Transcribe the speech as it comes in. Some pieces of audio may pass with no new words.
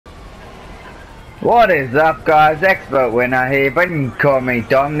What is up, guys? Expert Winner here, but you can call me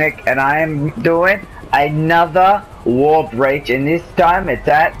Dominic, and I am doing another war breach, and this time it's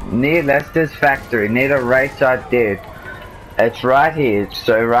at near Lester's factory, near the race I did. It's right here,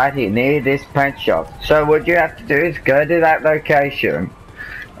 so right here, near this paint shop. So what you have to do is go to that location.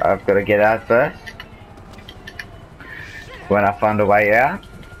 I've got to get out first. When I find a way out,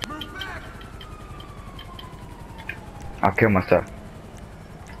 I'll kill myself.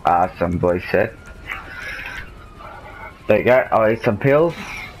 Some boy said. There you go, I'll eat some pills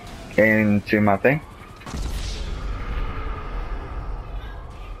into my thing.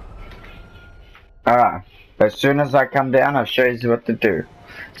 Alright, as soon as I come down, I'll show you what to do.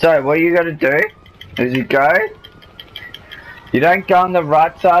 So, what you gotta do is you don't go on the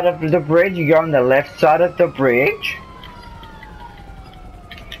right side of the bridge, you go on the left side of the bridge.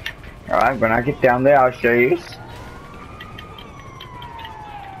 Alright, when I get down there, I'll show you.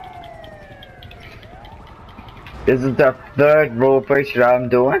 This is the third wall breach that I'm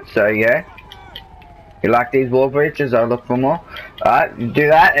doing, so yeah. You like these wall breaches? I'll look for more. Alright, you do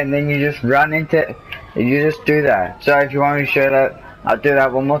that and then you just run into, you just do that. So if you want me to show that, I'll do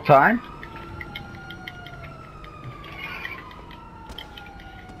that one more time.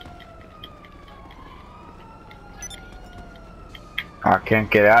 I can't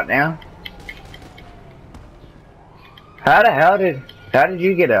get out now. How did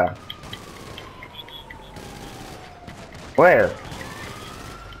you get out? Where?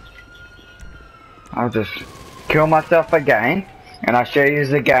 I'll just kill myself again, and I'll show you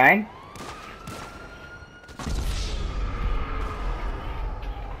again.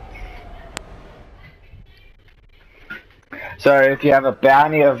 So if you have a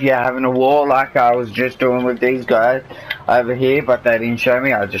bounty, or if you're having a war like I was just doing with these guys over here, but they didn't show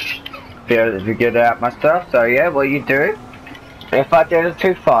me, I just figured out myself. So yeah, what you do, if I did it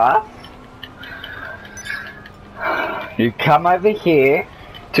too far, you come over here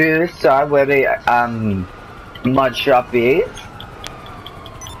to this side where the mud shop is.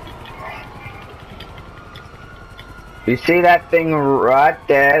 You see that thing right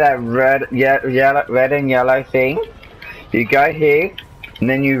there, that red and yellow thing? You go here, and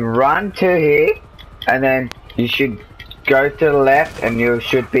then you run to here, and then you should go to the left, and you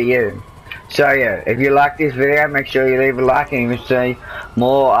should be in. So yeah, if you like this video, make sure you leave a like, and if you see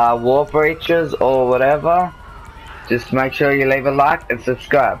more war breaches or whatever, just make sure you leave a like and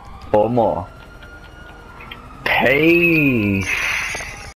subscribe for more. Peace.